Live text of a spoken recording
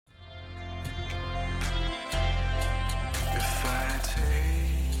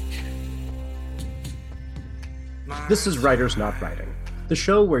This is Writers Not Writing, the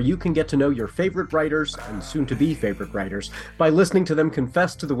show where you can get to know your favorite writers and soon-to-be favorite writers by listening to them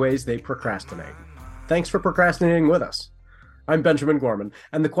confess to the ways they procrastinate. Thanks for procrastinating with us. I'm Benjamin Gorman,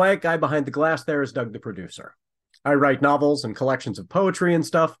 and the quiet guy behind the glass there is Doug the producer. I write novels and collections of poetry and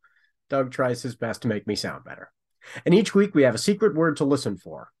stuff. Doug tries his best to make me sound better. And each week we have a secret word to listen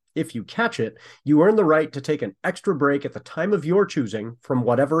for. If you catch it, you earn the right to take an extra break at the time of your choosing from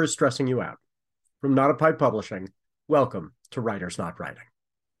whatever is stressing you out. From Not a Pipe Publishing, welcome to Writers Not Writing.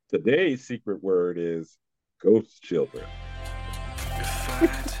 Today's secret word is ghost children.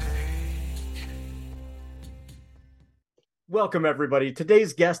 Welcome, everybody.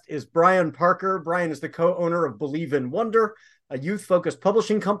 Today's guest is Brian Parker. Brian is the co-owner of Believe in Wonder, a youth-focused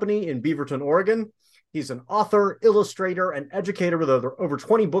publishing company in Beaverton, Oregon. He's an author, illustrator, and educator with over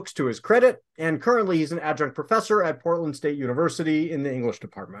 20 books to his credit, and currently he's an adjunct professor at Portland State University in the English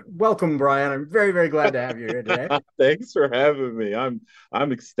department. Welcome, Brian. I'm very, very glad to have you here today. Thanks for having me. I'm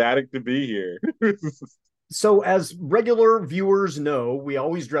ecstatic to be here. So as regular viewers know, we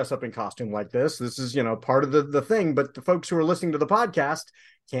always dress up in costume like this. This is, part of the thing, but the folks who are listening to the podcast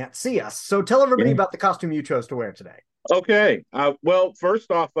can't see us. So tell everybody about the costume you chose to wear today. Okay. Well, first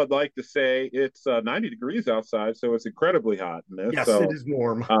off, I'd like to say it's 90 degrees outside, so it's incredibly hot in this. Yes, so, it is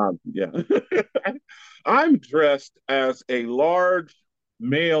warm. Yeah. I'm dressed as a large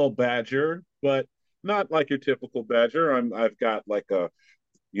male badger, but not like your typical badger. I've got like a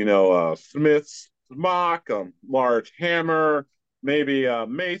Smith's smock, a large hammer, maybe a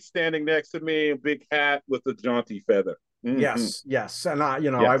mace standing next to me, a big hat with a jaunty feather. Mm-hmm. Yes. And yes.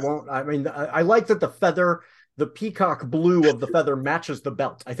 I like that the feather, the peacock blue of the feather matches the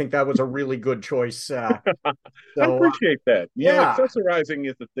belt. I think that was a really good choice. I appreciate that. Accessorizing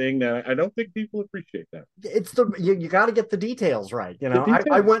is the thing that I don't think people appreciate that. It's you got to get the details right.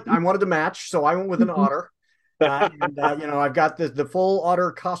 I wanted to match, so I went with an otter. I've got the full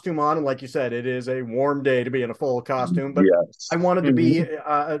otter costume on, and like you said, it is a warm day to be in a full costume. But yes. I wanted to be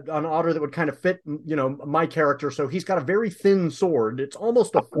an otter that would kind of fit, my character. So he's got a very thin sword. It's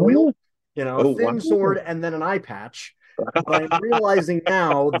almost a foil, thin sword, and then an eye patch. But I'm realizing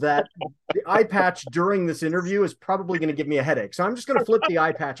now that the eye patch during this interview is probably going to give me a headache. So I'm just going to flip the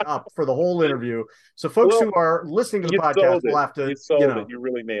eye patch up for the whole interview. So folks who are listening to the podcast will have to, you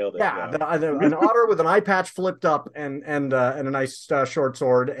really nailed it. An otter with an eye patch flipped up and a nice short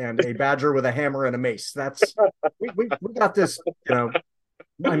sword and a badger with a hammer and a mace. That's we got this.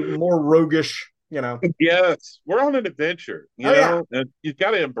 I'm more roguish. Yes, we're on an adventure. And you've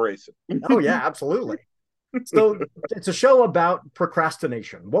got to embrace it. Oh yeah, absolutely. So it's a show about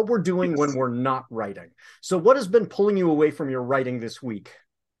procrastination, what we're doing when we're not writing. So what has been pulling you away from your writing this week?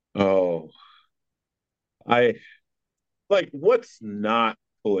 Oh, what's not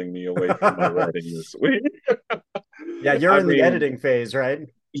pulling me away from my writing this week? Yeah, you're in the editing phase, right?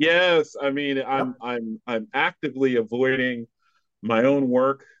 Yes. I'm actively avoiding my own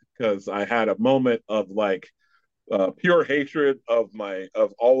work because I had a moment of pure hatred of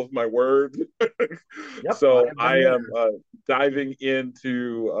all of my words. Yep, so I am diving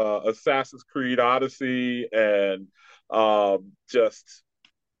into Assassin's Creed Odyssey and just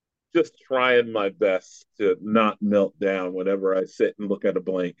trying my best to not melt down whenever I sit and look at a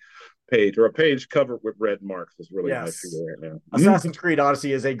blank page or a page covered with red marks is really my feel right now. Assassin's Creed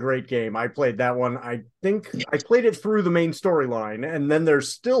Odyssey is a great game. I played that one. I think I played it through the main storyline, and then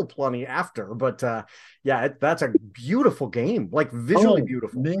there's still plenty after. But that's a beautiful game, like visually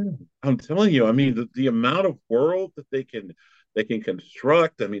beautiful. Man, I'm telling you, the amount of world that they can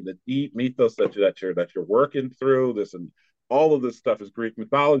construct. The deep mythos that you're working through this, and all of this stuff is Greek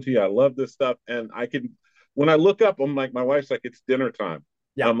mythology. I love this stuff, and when I look up, I'm like, my wife's like, it's dinner time.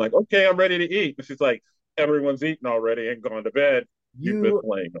 Yeah. I'm like, okay, I'm ready to eat. And she's like, everyone's eaten already and gone to bed. You've been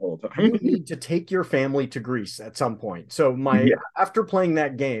playing the whole time. You need to take your family to Greece at some point. So after playing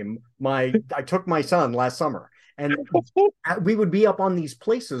that game, I took my son last summer, and we would be up on these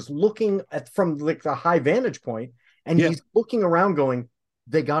places looking from the high vantage point, and he's looking around going,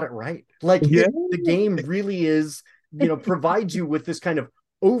 they got it right. The game really is, provides you with this kind of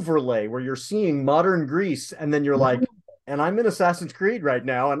overlay where you're seeing modern Greece, and then you're like, and I'm in Assassin's Creed right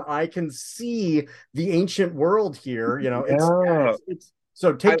now, and I can see the ancient world here.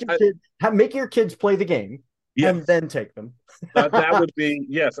 So take your kids, make your kids play the game, and then take them. That would be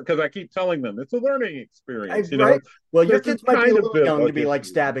because I keep telling them it's a learning experience. Right? Well, your kids might be a little young to be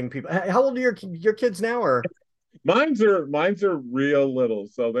stabbing people. How old are your kids now? Or mine's are real little,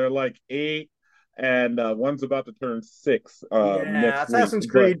 so they're like 8 and one's about to turn 6 Yeah, next week. Assassin's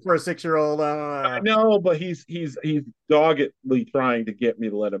But Creed for a 6-year-old. I know, but he's doggedly trying to get me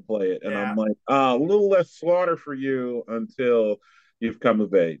to let him play it, and I'm Yeah, like, a little less slaughter for you until you've come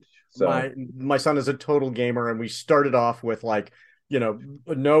of age. So my son is a total gamer, and we started off with like, no,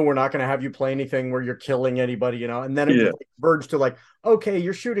 we're not going to have you play anything where you're killing anybody, and then it yeah, verged to like, okay,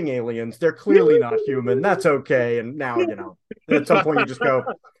 you're shooting aliens. They're clearly not human. That's okay. And now, at some point you just go,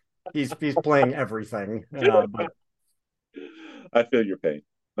 he's playing everything. But I feel your pain.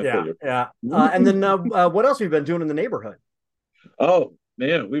 I feel yeah, your yeah. pain. And then what else have you been doing in the neighborhood? Oh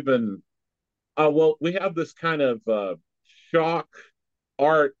man, we've been well, we have this kind of shock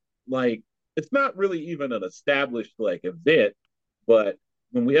art, like it's not really even an established like event, but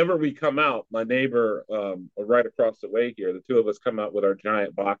whenever we come out, my neighbor right across the way here, the two of us come out with our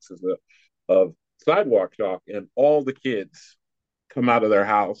giant boxes of sidewalk chalk, and all the kids come out of their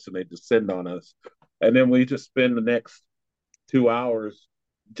house and they descend on us. And then we just spend the next 2 hours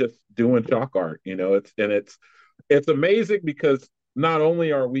just doing chalk art, it's amazing because not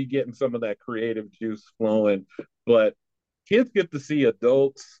only are we getting some of that creative juice flowing, but kids get to see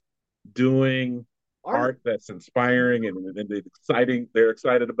adults doing Art. art that's inspiring and exciting. They're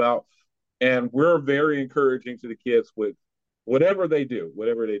excited about, and we're very encouraging to the kids with whatever they do.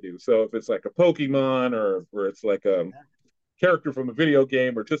 So if it's like a Pokemon or it's like a character from a video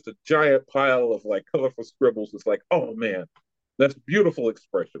game or just a giant pile of like colorful scribbles, it's like, oh man, that's beautiful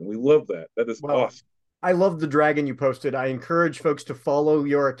expression. We love that. That is Well, awesome. I love the dragon you posted. I encourage folks to follow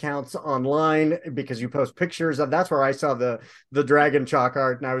your accounts online because you post pictures of that's where I saw the dragon chalk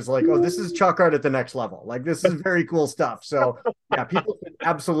art and I was like, "Oh, this is chalk art at the next level. Like this is very cool stuff." So, yeah, people should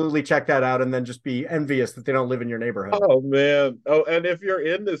absolutely check that out and then just be envious that they don't live in your neighborhood. Oh man! Oh, and if you're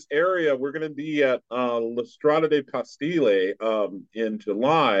in this area, we're going to be at La Strada de Pastile in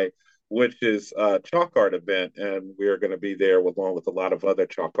July, which is a chalk art event, and we are going to be there along with a lot of other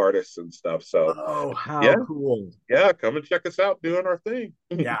chalk artists and stuff. So, Oh, yeah, how cool. yeah, come and check us out doing our thing.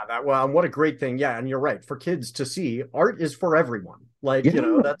 Yeah, that well, what a great thing. Yeah, and you're right. For kids to see, art is for everyone. Like,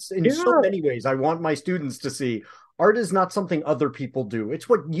 Yeah, that's in so yeah, many ways. I want my students to see art is not something other people do. It's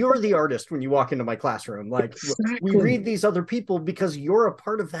what you're the artist when you walk into my classroom. Like, we exactly. read these other people because you're a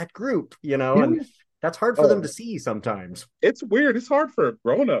part of that group, Yeah. and that's hard for them to Oh, see sometimes. it's weird. It's hard for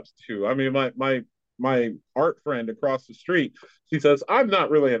grown-ups too. I mean, my art friend across the street, she says, I'm not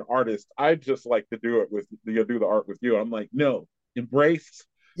really an artist. I just like to do the art with you. I'm like, no, embrace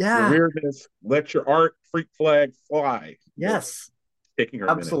your Yeah, weirdness. Let your art freak flag fly. It's yes, taking her a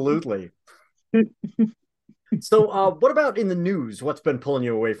minute. absolutely. So, what about in the news? What's been pulling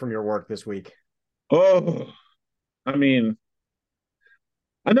you away from your work this week? Oh, I mean,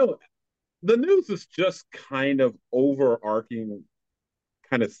 I know the news is just kind of overarching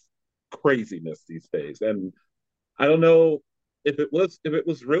kind of craziness these days. And I don't know if it was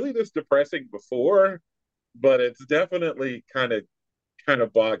really this depressing before, but it's definitely kind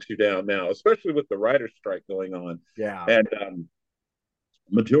of bogs you down now, especially with the writer's strike going on. Yeah. And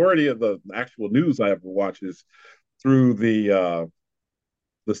majority of the actual news I ever watch is through the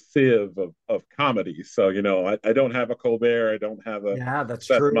sieve of comedies. So I don't have a Colbert, I don't have a Yeah, that's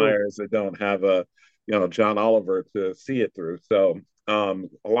Seth true. Meyers, I don't have a John Oliver to see it through. So a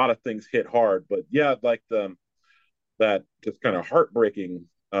lot of things hit hard, but yeah, like that just kind of heartbreaking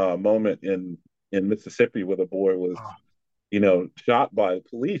moment in Mississippi where the boy was Oh, shot by the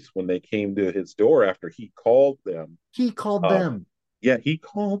police when they came to his door after he called them. he called Um, them. yeah, he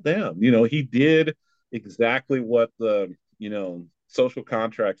called them. He did exactly what the social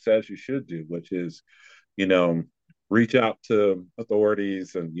contract says you should do, which is you know reach out to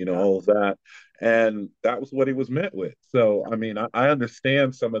authorities and Yeah. all of that. And that was what he was met with. So I mean, I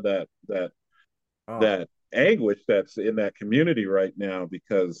understand some of Oh, that anguish that's in that community right now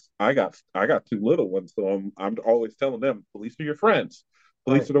because I got two little ones, so I'm always telling them police are your friends.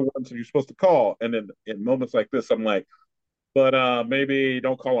 right. Police are the ones that you're supposed to call. And then in moments like this, I'm like, but maybe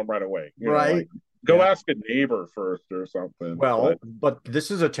don't call them right away. Like Right. go Yeah. ask a neighbor first or something. But Well, but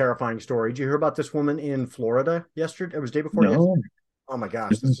this is a terrifying story. Did you hear about this woman in Florida yesterday? It was day before yesterday. no. Oh my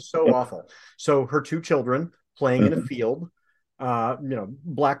gosh, this is so awful. So her two children playing in a field,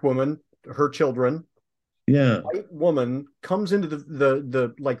 black woman, her children, Yeah. white woman comes into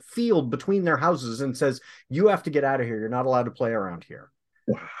the like field between their houses and says, "You have to get out of here. You're not allowed to play around here."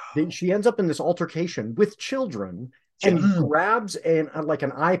 Wow. She ends up in this altercation with children and Yeah. grabs like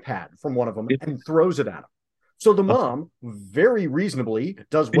an iPad from one of them and throws it at him. So the mom very reasonably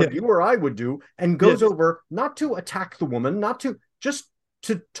does Yeah. what you or I would do and goes Yes. over not to attack the woman, not to just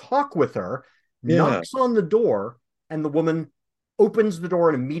to talk with her, Yeah. knocks on the door, and the woman opens the door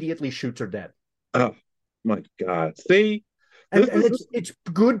and immediately shoots her dead. Oh my God. See, And this and is it's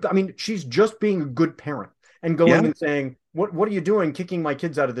good. I mean, she's just being a good parent and yeah, going and saying, what are you doing kicking my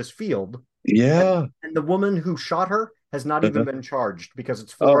kids out of this field? yeah. And the woman who shot her has not even Uh-huh. been charged because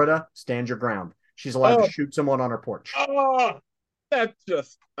it's Oh, Florida. Stand your ground. She's allowed to oh, shoot someone on her porch. oh, that's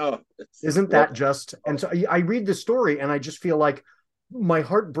just it's Isn't what that just? And so I read this story and I just feel like my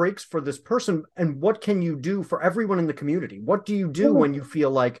heart breaks for this person. And what can you do for everyone in the community? What do you do when you feel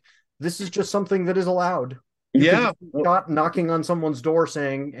like this is just something that is allowed? You could yeah, just be shot knocking on someone's door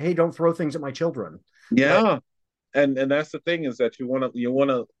saying, "Hey, don't throw things at my children." Like, yeah. And that's the thing is that you want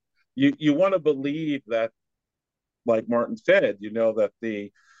to believe that, like Martin said,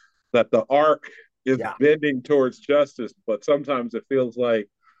 that the arc is yeah. bending towards justice, but sometimes it feels like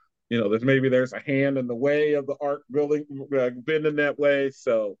there's a hand in the way of the arc building bending that way.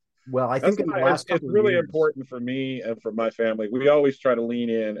 So Well, I that's think in the why last it's couple of really years, important for me and for my family. We always try to lean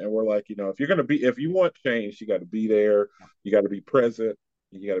in, and we're like, if you want change, you got to be there, you got to be present,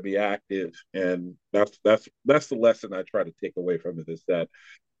 you got to be active, and that's the lesson I try to take away from it. Is that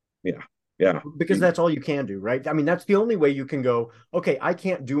yeah, yeah, because that's all you can do, right? I mean, that's the only way you can go, okay, I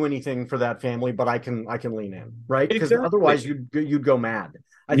can't do anything for that family, but I can lean in, right? Because exactly, otherwise you'd go mad.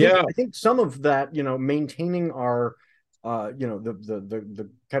 yeah, I think some of that, maintaining our the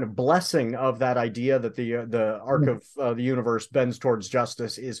kind of blessing of that idea that the arc of the universe bends towards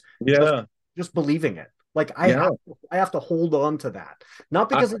justice is just yeah, just believing it. Like yeah, I have to hold on to that.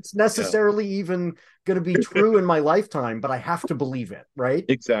 Not I, because it's yeah. necessarily even going to be true in my lifetime, but I have to believe it, right?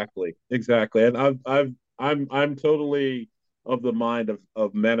 Exactly, exactly. And I'm totally of the mind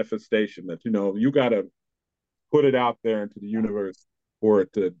of manifestation that you got to put it out there into the universe for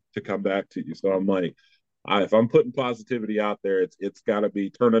it to come back to you. So I'm like, if I'm putting positivity out there, it's got to be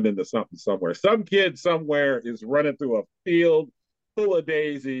turning into something somewhere. Some kid somewhere is running through a field full of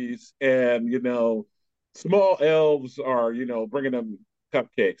daisies, and small elves are bringing them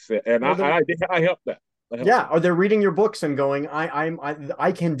cupcakes, and Or they're I help that. I help Yeah, that. or they're reading your books and going,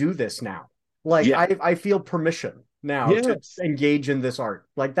 I can do this now. Like Yeah. I feel permission now to Yes. engage in this art.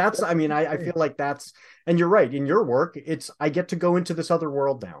 Like that's, That's I mean, I feel like that's, and you're right, in your work, it's I get to go into this other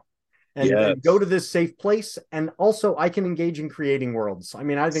world now and go Yes. to this safe place. And also I can engage in creating worlds. I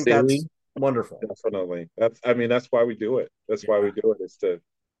mean, I think that's See, wonderful. definitely. That's why we do it. That's why we Yeah. do it is to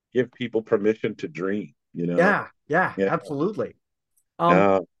give people permission to dream. Yeah, yeah, Yeah. absolutely. Um,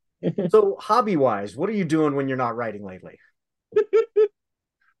 Uh, so hobby wise, what are you doing when you're not writing lately?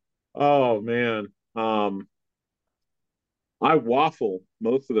 oh man. I waffle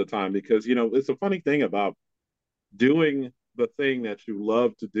most of the time because it's a funny thing about doing the thing that you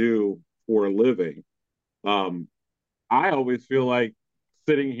love to do for a living. Um, I always feel like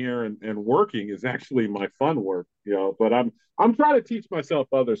sitting here and working is actually my fun work. But I'm trying to teach myself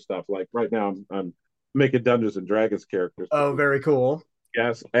other stuff. Like right now, I'm making Dungeons and Dragons characters for Oh, people. very cool.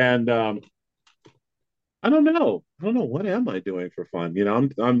 Yes, and I don't know. I don't know what am I doing for fun.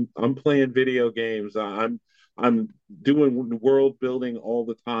 I'm playing video games. I'm doing world building all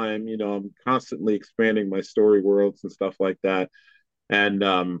the time. I'm constantly expanding my story worlds and stuff like that. And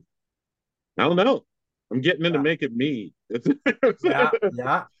I don't know. I'm getting into Yeah. making me. Yeah,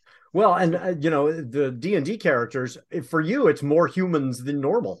 yeah. Well, and the D&D characters, for you, it's more humans than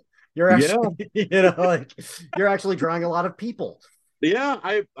normal. You're Yeah, actually, like you're actually drawing a lot of people. yeah.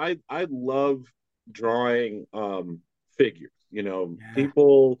 I love drawing figures. Yeah.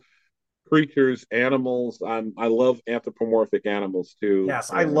 People, creatures, animals. I love anthropomorphic animals too.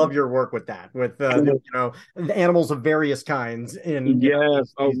 Yes, I love your work with that, with the animals of various kinds in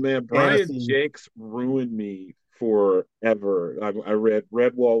Yes. Oh these man, Brian fantasy. Jakes ruined me forever. I read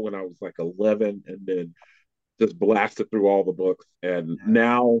Redwall when I was like 11, and then just blasted through all the books, and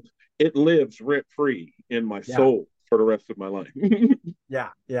now it lives rent free in my Yeah, soul for the rest of my life. yeah,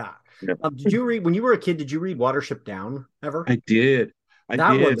 yeah. Yeah, Did you read when you were a kid? Did you read Watership Down ever? I did. I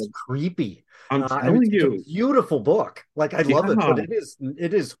That did. one's creepy. I'm And telling it's a you, beautiful book. Like I love it, but yeah,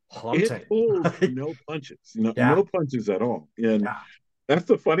 it is it haunting. pulls no punches, no, Yeah, no punches at all. And yeah. that's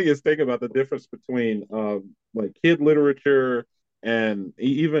the funniest thing about the difference between like kid literature and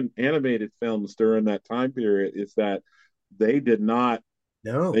even animated films during that time period is that they did not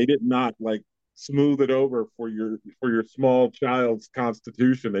No. they did not like smooth it over for your small child's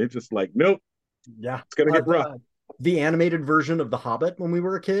constitution. They just like, nope, Yeah. it's gonna get rough. The animated version of The Hobbit when we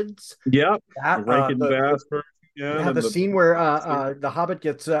were kids. Yep, That Rankin Bass version, yeah, yeah, the and the scene where the Hobbit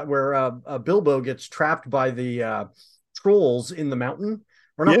gets where Bilbo gets trapped by the trolls in the mountain,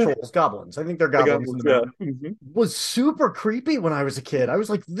 or not yeah, trolls, goblins. I think they're I got goblins in the yeah, mountain. Was super creepy when I was a kid. I was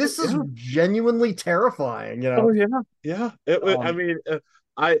like, this is yeah. genuinely terrifying. Oh yeah, yeah. I Um, mean,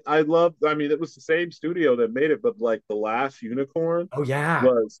 I love. I mean, it was the same studio that made it, but like the Last Unicorn Oh yeah,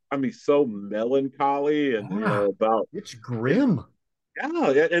 was, I mean, so melancholy and yeah. about It's it. grim.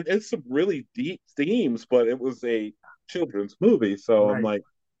 Yeah, and it's some really deep themes, but it was a children's movie, so I'm Right. like,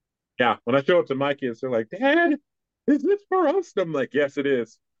 yeah. When I show it to my kids, they're like, "Dad, is this for us?" And I'm like, "Yes, it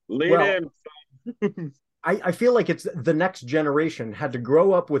is. Lean Well, in." I feel like it's the next generation had to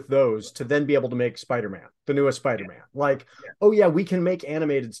grow up with those to then be able to make Spider-Man, the newest Spider-Man. Like, oh yeah, we can make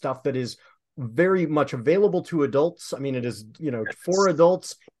animated stuff that is very much available to adults. I mean, it is, for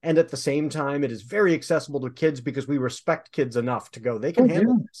adults, and at the same time, it is very accessible to kids because we respect kids enough to go, they can Oh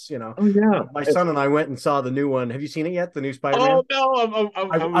handle yeah. this. Oh yeah. My son and I went and saw the new one. Have you seen it yet? The new Oh Spider-Man? no, I'm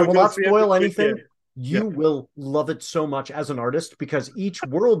I gonna will go not see it this spoil anything. weekend. Yeah. You will love it so much as an artist because each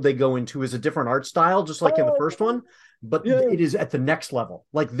world they go into is a different art style, just like in the Oh first one. But yeah. it is at the next level.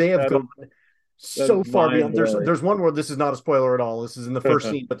 Like they have That gone is that is so far mind beyond. There's blowing. there's one world. This is not a spoiler at all. This is in the first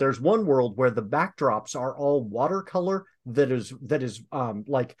scene, but there's one world where the backdrops are all watercolor. That is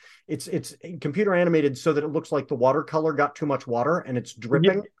like it's computer animated so that it looks like the watercolor got too much water and it's Yeah.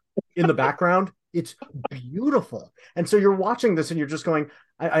 dripping in the background. It's beautiful. And so you're watching this and you're just going,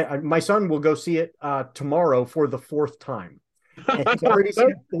 my son will go see it tomorrow for the fourth time. And he's already seen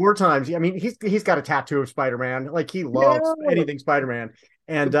it four times. I mean, he's got a tattoo of Spider-Man. Like he loves Yeah. anything Spider-Man.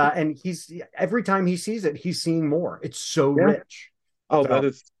 And he's every time he sees it, he's seeing more. It's so Yeah. rich. Oh,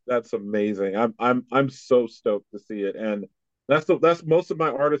 So that's amazing. I'm so stoked to see it. And that's most of my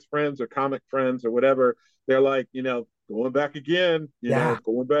artist friends or comic friends or whatever. They're like, going back again, yeah.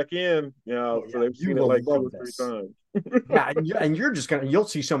 going back in, Oh so yeah. they've You seen it will like two love or three this. times. Yeah, and you're just you'll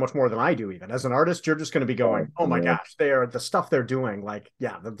see so much more than I do. Even as an artist, you're just gonna be Oh going, oh my man. gosh, they are the stuff they're doing. Like,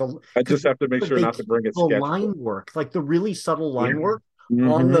 yeah, I because just have to make sure they not to keep bring a the sketchbook. line work, like the really subtle Yeah. line work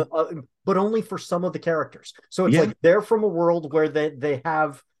on Hmm. but only for some of the characters. So it's Yeah. like they're from a world where they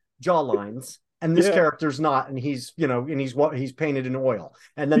have jaw lines, and this Yeah. character's not, and he's painted in oil,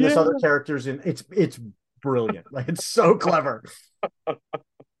 and then this other Yeah. character's in. It's brilliant. Like it's so clever.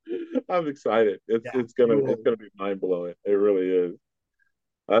 I'm excited. Yeah, It's you gonna it's will. gonna be mind blowing. It really is.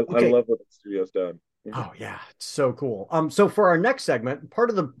 I Okay. love what the studio's done. Oh yeah, it's so cool. So for our next segment, part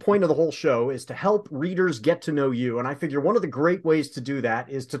of the point of the whole show is to help readers get to know you, and I figure one of the great ways to do that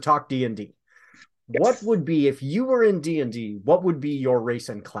is to talk D&D. What Yes. would be if you were in D&D, what would be your race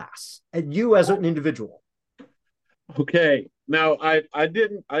and class? And you as an individual. Okay. Now I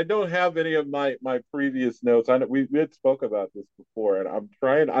don't have any of my previous notes. I know we had spoke about this before, and I'm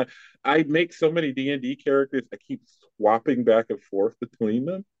trying. I make so many D&D characters. I keep swapping back and forth between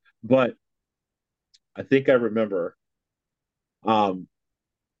them, but I think I remember. Um,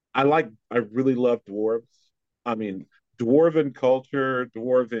 I really love dwarves. I mean, dwarven culture,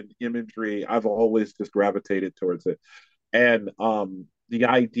 dwarven imagery. I've always just gravitated towards it, and the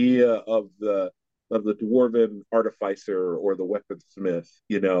idea of the dwarven artificer or the weaponsmith.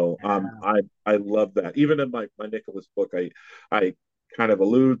 I love that. Even in my Nicholas book, I kind of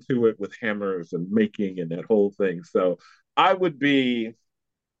allude to it with hammers and making and that whole thing. So I would be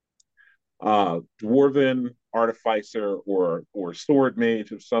dwarven artificer or sword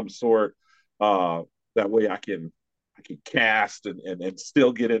mage of some sort. Uh, that way I can cast and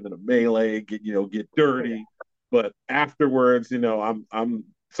still get into the melee, get Oh yeah. dirty. But afterwards, I'm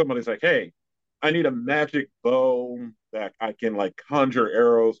somebody's like, hey, I need a magic bow that I can like conjure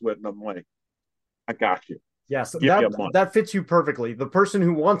arrows with, and I'm like, I got you. Yes, Give me that a month. that fits you perfectly. The person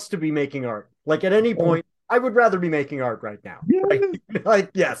who wants to be making art. Like at any Oh, point, I would rather be making art right now. Right? yes.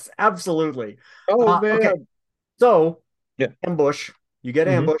 Like yes, absolutely. Oh Okay, man. so Yeah. ambush. You get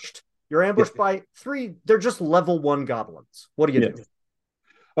Hmm. ambushed. You're Yeah. ambushed by three. They're just level one goblins. What do you Yeah. do?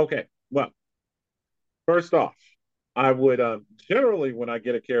 Okay. Well, first off, I would generally when I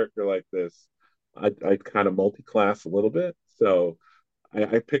get a character like this, I kind of multi-class a little bit. So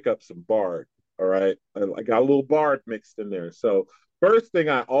I pick up some bard. All right, I got a little bard mixed in there. So first thing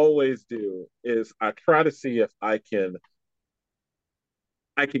I always do is I try to see if I can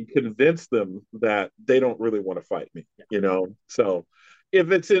convince them that they don't really want to fight me. So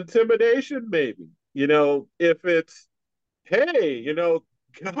if it's intimidation, maybe. If it's hey,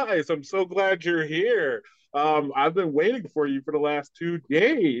 guys, I'm so glad you're here. I've been waiting for you for the last 2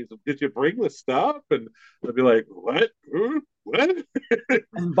 days. Did you bring the stuff? And they'll be like, what? What?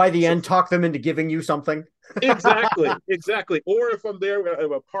 And by the So, end, talk them into giving you something. exactly, exactly. Or if I'm there with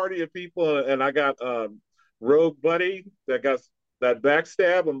a party of people and I got rogue buddy that got that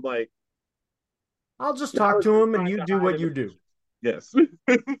backstab, I'm like, I'll just now talk it's to the him and time you to do hide what in the you do. bushes. Yes.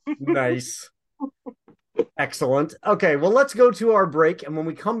 Nice. Excellent. Okay, well, let's go to our break. And when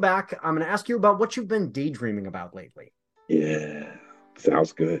we come back, I'm going to ask you about what you've been daydreaming about lately. Yeah.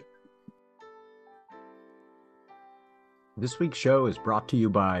 Sounds good. This week's show is brought to you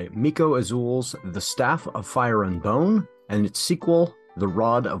by Miko Azul's The Staff of Fire and Bone and its sequel, The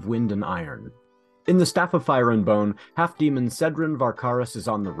Rod of Wind and Iron. In The Staff of Fire and Bone, half-demon Cedrin Varkaris is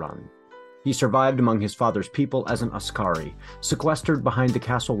on the run. He survived among his father's people as an Askari, sequestered behind the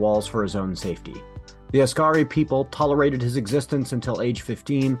castle walls for his own safety. The Askari people tolerated his existence until age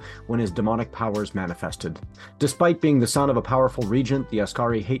 15, when his demonic powers manifested. Despite being the son of a powerful regent, the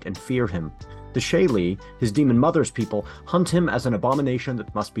Askari hate and fear him. The Shayli, his demon mother's people, hunt him as an abomination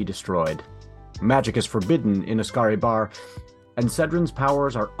that must be destroyed. Magic is forbidden in Askari Bar, and Cedrin's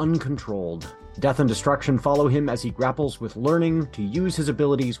powers are uncontrolled. Death and destruction follow him as he grapples with learning to use his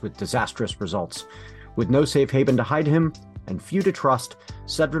abilities with disastrous results. With no safe haven to hide him, and few to trust,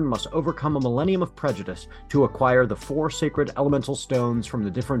 Cedrin must overcome a millennium of prejudice to acquire the 4 sacred elemental stones from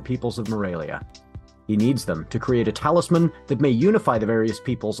the different peoples of Moralia. He needs them to create a talisman that may unify the various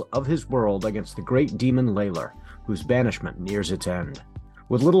peoples of his world against the great demon Laylar, whose banishment nears its end.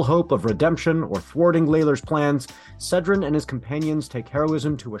 With little hope of redemption or thwarting Laylar's plans, Cedrin and his companions take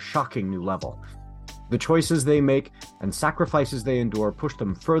heroism to a shocking new level. The choices they make and sacrifices they endure push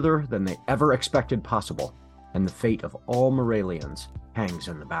them further than they ever expected possible, and the fate of all Moralians hangs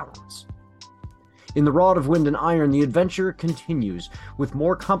in the balance. In The Rod of Wind and Iron, the adventure continues, with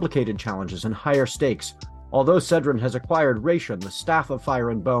more complicated challenges and higher stakes. Although Cedrin has acquired Ratian, the Staff of Fire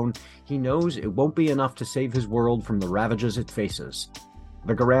and Bone, he knows it won't be enough to save his world from the ravages it faces.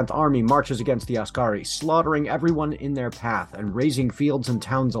 The Garanth army marches against the Askari, slaughtering everyone in their path and razing fields and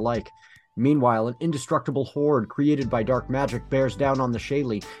towns alike. Meanwhile, an indestructible horde created by dark magic bears down on the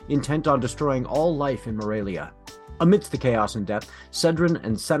Shayli, intent on destroying all life in Moralia. Amidst the chaos and death, Cedrin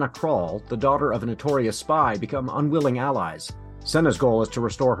and Senna Kral, the daughter of a notorious spy, become unwilling allies. Senna's goal is to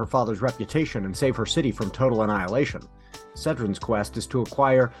restore her father's reputation and save her city from total annihilation. Cedrin's quest is to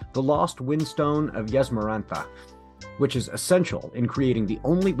acquire the lost Windstone of Yesmerantha, which is essential in creating the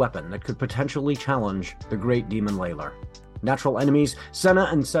only weapon that could potentially challenge the great demon Laylar. Natural enemies, Senna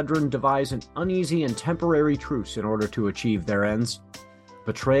and Cedrin devise an uneasy and temporary truce in order to achieve their ends.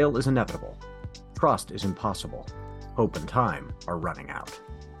 Betrayal is inevitable. Trust is impossible. Hope and time are running out.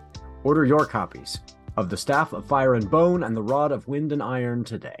 Order your copies of The Staff of Fire and Bone and The Rod of Wind and Iron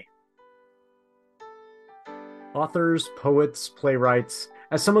today. Authors, poets, playwrights.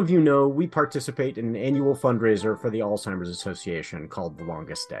 As some of you know, we participate in an annual fundraiser for the Alzheimer's Association called The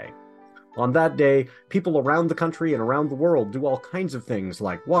Longest Day. On that day, people around the country and around the world do all kinds of things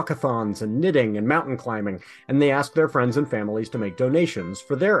like walkathons and knitting and mountain climbing, and they ask their friends and families to make donations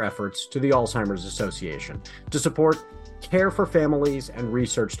for their efforts to the Alzheimer's Association to support care for families and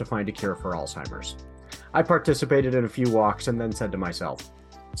research to find a cure for Alzheimer's. I participated in a few walks and then said to myself,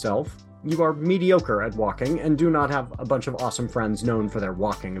 "Self, you are mediocre at walking and do not have a bunch of awesome friends known for their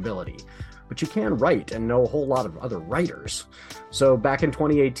walking ability. But you can write and know a whole lot of other writers." So back in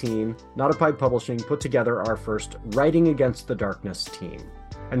 2018, Not a Pipe Publishing put together our first Writing Against the Darkness team,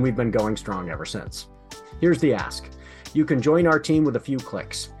 and we've been going strong ever since. Here's the ask. You can join our team with a few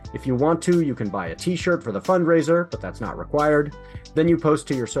clicks. If you want to, you can buy a t-shirt for the fundraiser, but that's not required. Then you post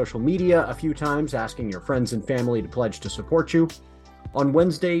to your social media a few times asking your friends and family to pledge to support you. On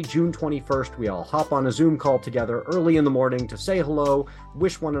Wednesday, June 21st, we all hop on a Zoom call together early in the morning to say hello,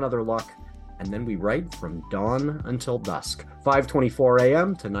 wish one another luck, and then we write from dawn until dusk, 5:24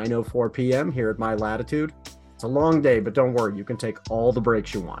 a.m. to 9:04 p.m. here at my latitude. It's a long day, but don't worry, you can take all the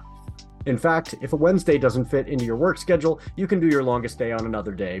breaks you want. In fact, if a Wednesday doesn't fit into your work schedule, you can do your longest day on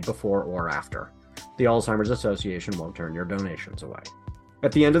another day before or after. The Alzheimer's Association won't turn your donations away.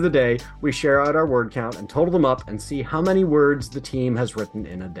 At the end of the day, we share out our word count and total them up and see how many words the team has written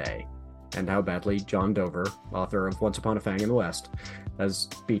in a day, and how badly John Dover, author of Once Upon a Fang in the West, has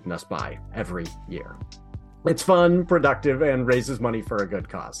beaten us by every year. It's fun, productive, and raises money for a good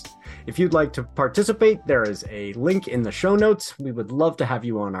cause. If you'd like to participate, there is a link in the show notes. We would love to have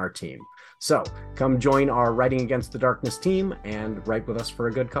you on our team. So come join our Writing Against the Darkness team and write with us for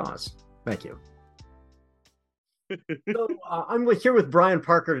a good cause. Thank you. So I'm here with Brian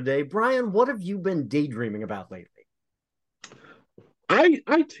Parker today. Brian, what have you been daydreaming about lately?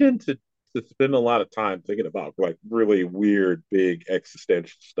 I tend to spend a lot of time thinking about like really weird, big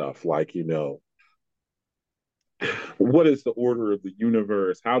existential stuff, like what is the order of the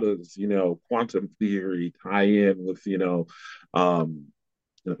universe? How does quantum theory tie in with the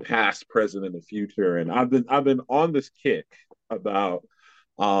past, present, and the future? And I've been on this kick about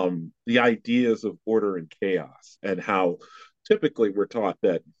the ideas of order and chaos, and how typically we're taught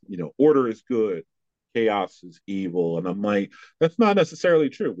that order is good, chaos is evil. And I'm like, that's not necessarily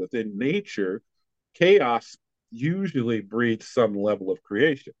true. Within nature, chaos usually breeds some level of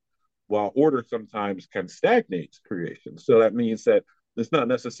creation, while order sometimes can stagnate creation. So that means that it's not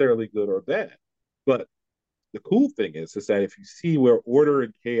necessarily good or bad. But the cool thing is that if you see where order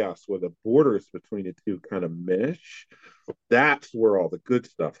and chaos, where the borders between the two kind of mesh, that's where all the good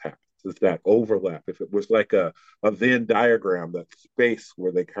stuff happens. Is that overlap? If it was like a Venn diagram, that space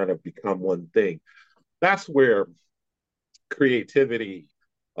where they kind of become one thing, that's where creativity,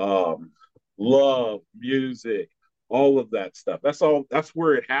 um, love, music, all of that stuff. That's all. That's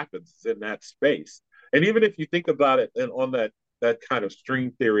where it happens, is in that space. And even if you think about it, and on that kind of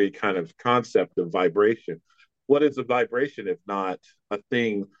string theory kind of concept of vibration, what is a vibration if not a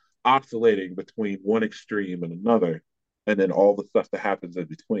thing oscillating between one extreme and another, and then all the stuff that happens in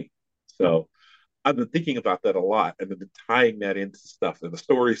between? So I've been thinking about that a lot, and then tying that into stuff and the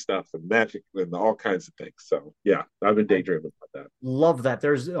story stuff and magic and all kinds of things. So yeah, I've been daydreaming about that. Love that.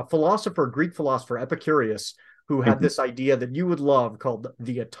 There's a philosopher, Greek philosopher, Epicurus, who had this idea that you would love called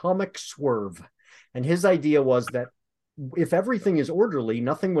the atomic swerve. And his idea was that if everything is orderly,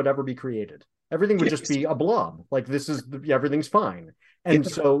 nothing would ever be created. Everything would just be a blob. Like this is everything's fine. And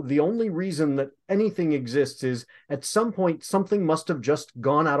so the only reason that anything exists is at some point something must have just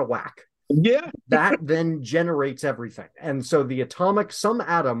gone out of whack. Yeah. That then generates everything. And so the atomic, some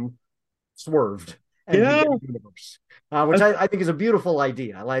atom swerved and Yeah. began the universe. Which I think is a beautiful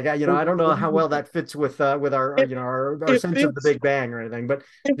idea. Like I don't know how well that fits with our our sense fits, of the Big Bang or anything, but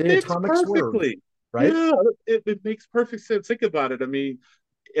the fits atomic swerve, perfectly. right? Yeah, it makes perfect sense. Think about it. I mean,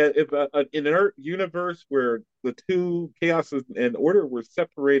 if an inert universe where the two chaos and order were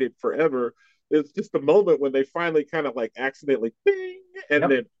separated forever, it's just a moment when they finally kind of like accidentally bing, and Yep.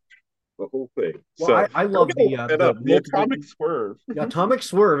 then the whole thing. Well, So I love the the multiple atomic swerve. the atomic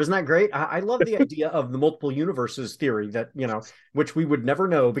swerve. Isn't that great? I love the idea of the multiple universes theory that, which we would never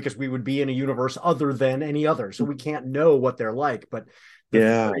know because we would be in a universe other than any other. So we can't know what they're like. But the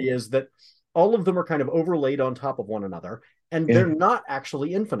Yeah. theory is that all of them are kind of overlaid on top of one another, and Yeah. they're not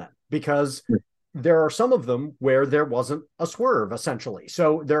actually infinite because there are some of them where there wasn't a swerve, essentially.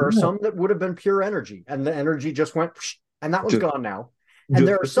 So there are Yeah. some that would have been pure energy, and the energy just went, and that one's Just, gone now. And just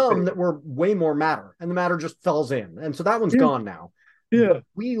there are some that were way more matter, and the matter just falls in. And so that one's yeah. gone now. Yeah. But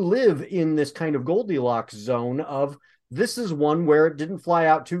we live in this kind of Goldilocks zone of this is one where it didn't fly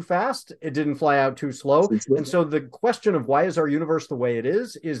out too fast, it didn't fly out too slow. And so the question of why is our universe the way it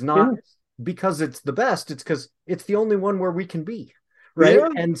is not because it's the best, it's because it's the only one where we can be. Right. Yeah.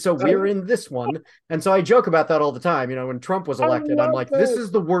 And so we're in this one. And so I joke about that all the time. When Trump was I elected, I'm love like, this it.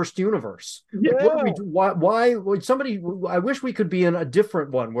 is the worst universe. Like, what do Yeah. we do? Why would somebody, I wish we could be in a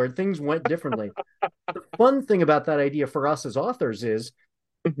different one where things went differently. The fun thing about that idea for us as authors is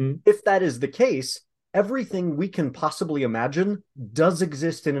if that is the case, everything we can possibly imagine does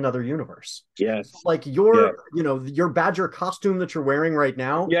exist in another universe. Yes. Like your badger costume that you're wearing right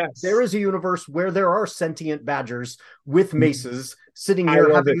now. Yes. There is a universe where there are sentient badgers with maces sitting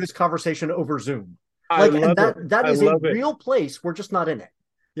here having this conversation over Zoom. That is a real place. We're just not in it.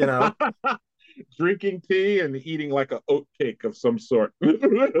 Drinking tea and eating like an oat cake of some sort.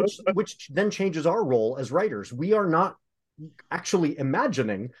 which then changes our role as writers. We are not actually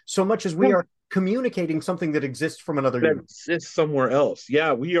imagining so much as we are communicating something that exists from another universe. Exists somewhere else.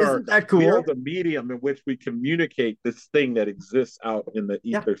 Yeah, we are. Isn't that cool? We are the medium in which we communicate this thing that exists out in the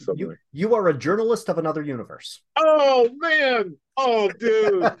ether somewhere. You are a journalist of another universe. Oh man! Oh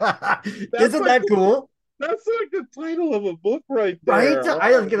dude! Isn't that cool? That's like the title of a book right there. Right?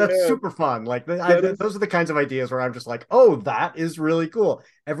 I think that's super fun. Like those are the kinds of ideas where I'm just like, oh, that is really cool.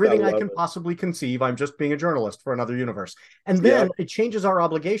 Everything I can possibly conceive, I'm just being a journalist for another universe. And then it changes our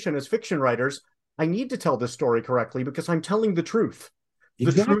obligation as fiction writers. I need to tell this story correctly because I'm telling the truth.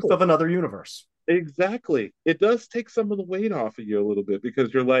 The truth of another universe. Exactly. It does take some of the weight off of you a little bit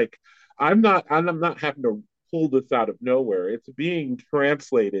because you're like, I'm not having to pull this out of nowhere. It's being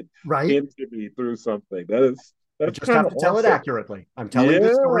translated into me through something. That's I just have to tell it accurately. I'm telling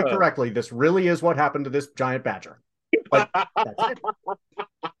this story correctly. This really is what happened to this giant badger. Like, that's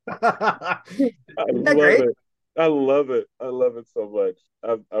it. I love it. I love it so much.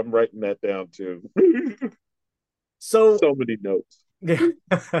 I'm writing that down too. So many notes.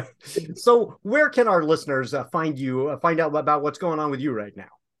 So where can our listeners find you, find out about what's going on with you right now?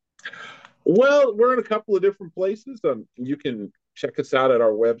 Well, we're in a couple of different places. You can check us out at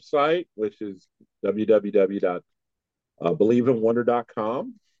our website, which is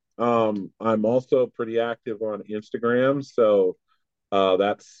www.believeinwonder.com. I'm also pretty active on Instagram, so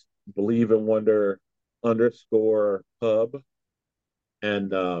that's believeinwonder_hub,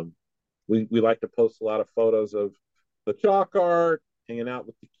 and we like to post a lot of photos of the chalk art, hanging out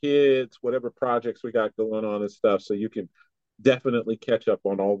with the kids, whatever projects we got going on and stuff. So you can definitely catch up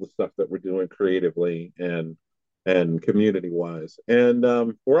on all the stuff that we're doing creatively and community wise. And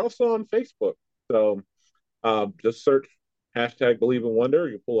we're also on Facebook. So just search hashtag Believe in Wonder.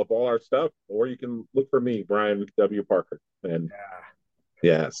 You pull up all our stuff, or you can look for me, Brian W. Parker. And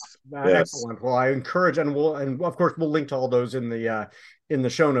Yeah. yes, yes, Excellent. Well, I encourage, and of course we'll link to all those in the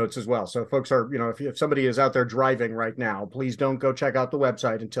show notes as well. So folks are, if somebody is out there driving right now, please don't go check out the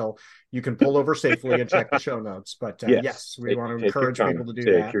website until you can pull over safely and check the show notes. But yes. yes, we want to Take your encourage time. people to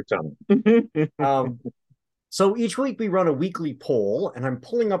do Take that. your time. Um, so each week we run a weekly poll, and I'm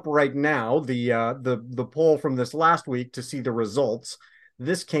pulling up right now the poll from this last week to see the results.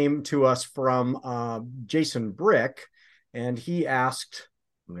 This came to us from Jason Brick, and he asked,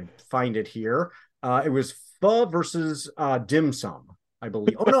 let me find it here. It was pho versus dim sum, I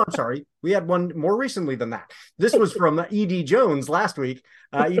believe. Oh no, I'm sorry. We had one more recently than that. This was from E.D. Jones last week.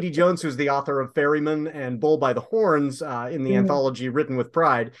 E.D. Jones, who's the author of Ferryman and Bull by the Horns in the anthology Written with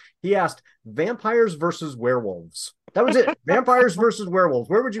Pride. He asked vampires versus werewolves. That was it. Vampires versus werewolves.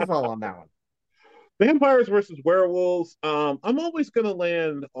 Where would you fall on that one? Vampires versus werewolves. I'm always going to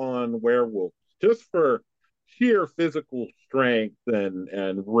land on werewolves just for sheer physical strength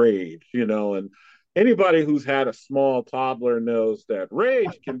and rage, and anybody who's had a small toddler knows that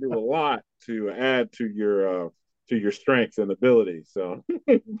rage can do a lot to add to your strengths and abilities. So,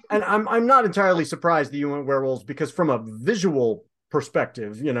 And I'm not entirely surprised that you went werewolves because from a visual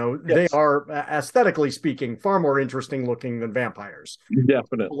perspective, they yes, are aesthetically speaking far more interesting looking than vampires.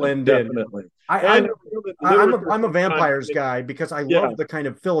 definitely, Blend in. definitely. I, And I'm the I'm literature I'm a sometimes vampires makes, guy because I yeah, love the kind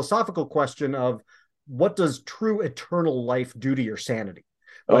of philosophical question of what does true eternal life do to your sanity?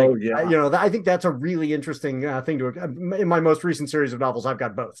 Like, oh yeah, I think that's a really interesting thing to. In my most recent series of novels, I've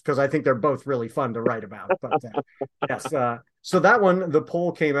got both because I think they're both really fun to write about. But yes, so that one, the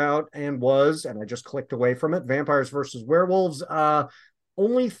poll came out and I just clicked away from it. Vampires versus werewolves.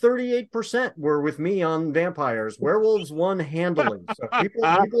 Only 38% were with me on vampires. Werewolves won handily. So people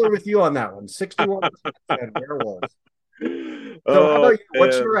are with you on that one. 61% said werewolves. So how oh about you?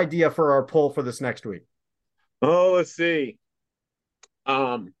 What's man. your idea for our poll for this next week? Oh, let's see.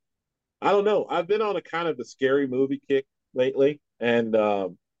 Um, I don't know. I've been on a kind of a scary movie kick lately, and uh,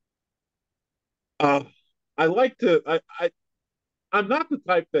 I like to. I'm not the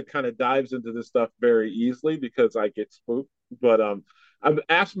type that kind of dives into this stuff very easily because I get spooked. But I've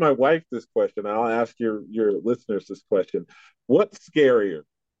asked my wife this question. I'll ask your listeners this question: what's scarier,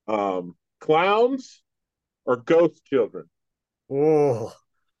 clowns or ghost children? Oh,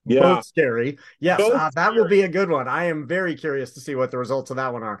 Yeah, both scary. Yes, both that will be scary. a good one. I am very curious to see what the results of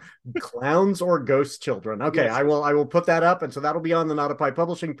that one are. Clowns or ghost children? Okay, Yes. I will put that up, and so that'll be on the Not a Pie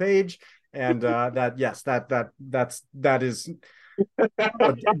Publishing page. And that yes, that is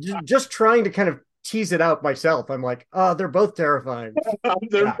just trying to kind of tease it out myself. I'm like, oh, they're both terrifying.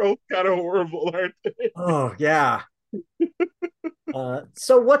 They're Yeah. both kind of horrible, aren't they? Oh yeah.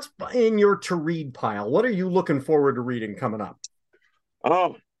 So what's in your to read pile? What are you looking forward to reading coming up?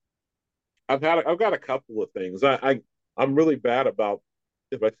 Oh, I've got a couple of things. I'm really bad about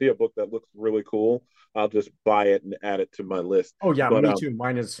if I see a book that looks really cool, I'll just buy it and add it to my list. Oh yeah, But me too.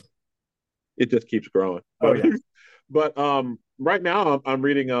 Mine is. it just keeps growing. Oh But yeah. but right now I'm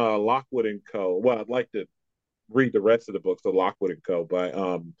reading Lockwood and Co. Well, I'd like to read the rest of the books of Lockwood and Co. by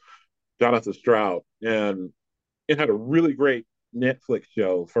Jonathan Stroud, and it had a really great Netflix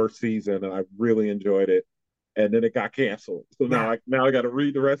show first season, and I really enjoyed it. And then it got canceled, so Yeah. now I got to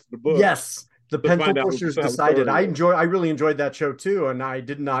read the rest of the book Yes. The to pencil find out pushers how the decided. story was. I really enjoyed that show too, and I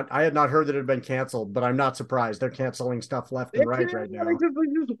had not heard that it had been canceled, but I'm not surprised. They're canceling stuff left and It right right can. now.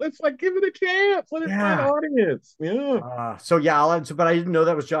 It's like give it a chance. Let it find an Yeah. audience. Yeah. So yeah, but I didn't know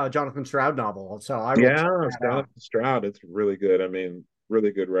that was Jonathan Stroud novel, so I will check Yeah, it's that out. Jonathan Stroud. It's really good. I mean,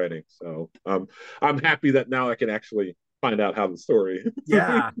 really good writing. So I'm happy that now I can actually find out how the story.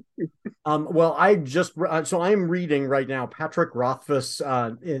 Yeah. Well, so I'm reading right now Patrick Rothfuss,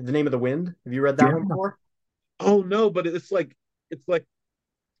 The Name of the Wind. Have you read that one Yeah. before? Oh no, but it's like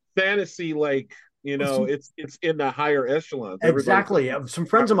fantasy, like Some, it's in the higher echelons. Everybody's exactly. Some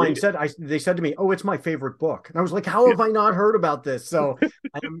friends gotta of mine read it. they said to me, "Oh, it's my favorite book," and I was like, "How Yeah. have I not heard about this?" So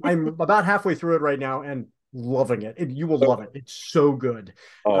I'm about halfway through it right now and loving it. You will love Oh, it. It's so good.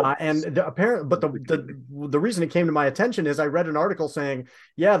 oh, And the apparent, but the reason it came to my attention is I read an article saying,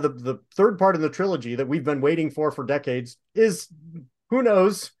 yeah, the third part in the trilogy that we've been waiting for decades is who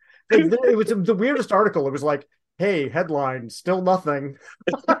knows. Like it was the weirdest article. It was like, hey, headline, still nothing.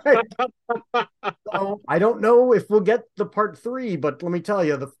 So I don't know if we'll get the part three, but let me tell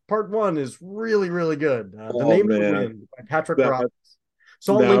you, the part one is really, really good. The oh Name of the man, Wind by Patrick that Roth.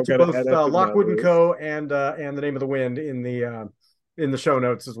 So I'll Now link I've to got to both add that to my Lockwood and list. Co. And the Name of the Wind in the show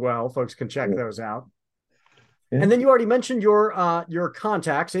notes as well. Folks can check Yeah. those out. Yeah. And then you already mentioned your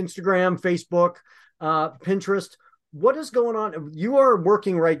contacts: Instagram, Facebook, Pinterest. What is going on? You are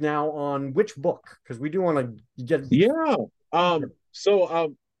working right now on which book? Because we do want to get. Yeah.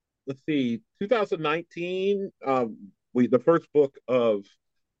 So let's see, 2019, we the first book of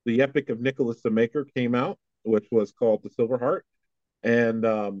the Epic of Nicholas the Maker came out, which was called The Silver Heart. And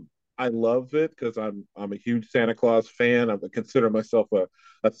I love it because I'm a huge Santa Claus fan. I consider myself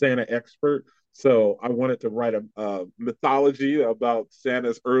a Santa expert. So I wanted to write a mythology about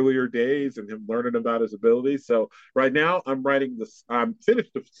Santa's earlier days and him learning about his abilities. So right now I'm writing this. I'm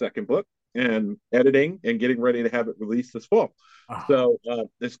finished the second book and editing and getting ready to have it released this fall. Oh, So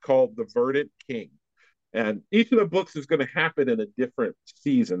it's called The Verdant King. And each of the books is going to happen in a different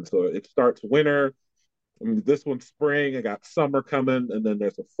season. So it starts winter, I mean, this one's spring. I got summer coming, and then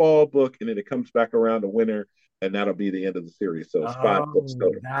there's a fall book, and then it comes back around to winter, and that'll be the end of the series. So it's 5 books oh,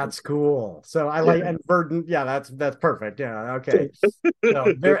 total. that's cool. So I like Yeah. and Verdant. Yeah, that's perfect. Yeah, okay.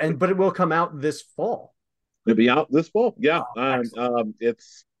 So there and but it will come out this fall. It'll be out this fall. Yeah. Oh, And excellent.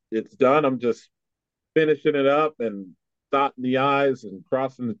 it's done. I'm just finishing it up and dotting the I's and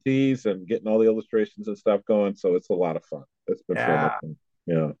crossing the T's and getting all the illustrations and stuff going. So it's a lot of fun. It's been so much Yeah. fun.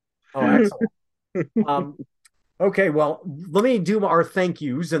 Yeah. Oh, excellent. Um, Okay, well, let me do our thank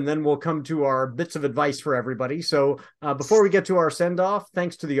yous and then we'll come to our bits of advice for everybody. So, before we get to our send off,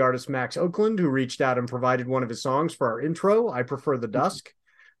 thanks to the artist Max Oakland, who reached out and provided one of his songs for our intro, I Prefer the Dusk.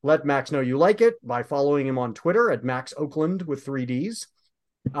 Let Max know you like it by following him on Twitter at Max Oakland with 3Ds.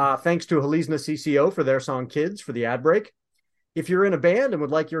 Thanks to Halizna CCO for their song Kids for the ad break. If you're in a band and would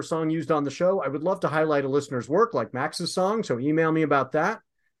like your song used on the show, I would love to highlight a listener's work like Max's song, so email me about that.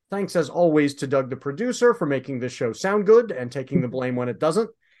 Thanks as always to Doug, the producer, for making this show sound good and taking the blame when it doesn't.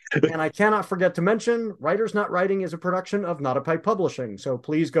 And I cannot forget to mention Writers Not Writing is a production of Not a Pipe Publishing. So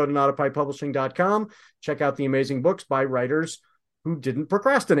please go to notapikepublishing.com, check out the amazing books by writers who didn't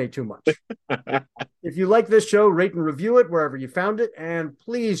procrastinate too much. If you like this show, rate and review it wherever you found it. And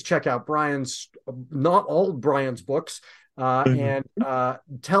please check out not all Brian's books, and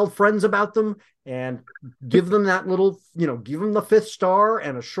tell friends about them and give them that little, give them the 5th star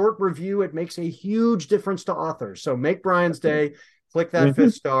and a short review. It makes a huge difference to authors. So make Brian's day, click that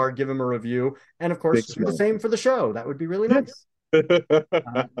 5th star, give him a review. And of course, Big do the smile. same for the show. That would be really nice.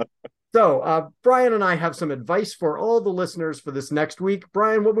 Brian and I have some advice for all the listeners for this next week.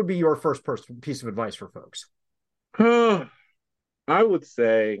 Brian, what would be your first piece of advice for folks? I would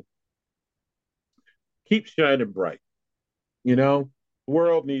say keep shining bright. The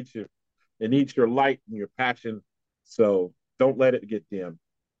world needs you. It needs your light and your passion. So don't let it get dim.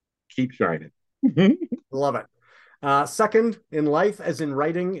 Keep shining. Love it. Second, in life, as in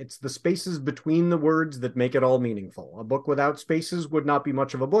writing, it's the spaces between the words that make it all meaningful. A book without spaces would not be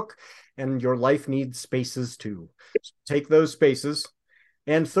much of a book, and your life needs spaces too. So take those spaces.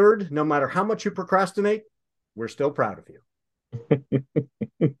 And third, no matter how much you procrastinate, we're still proud of you.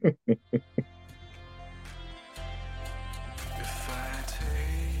 If I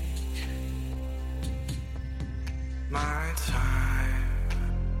take my time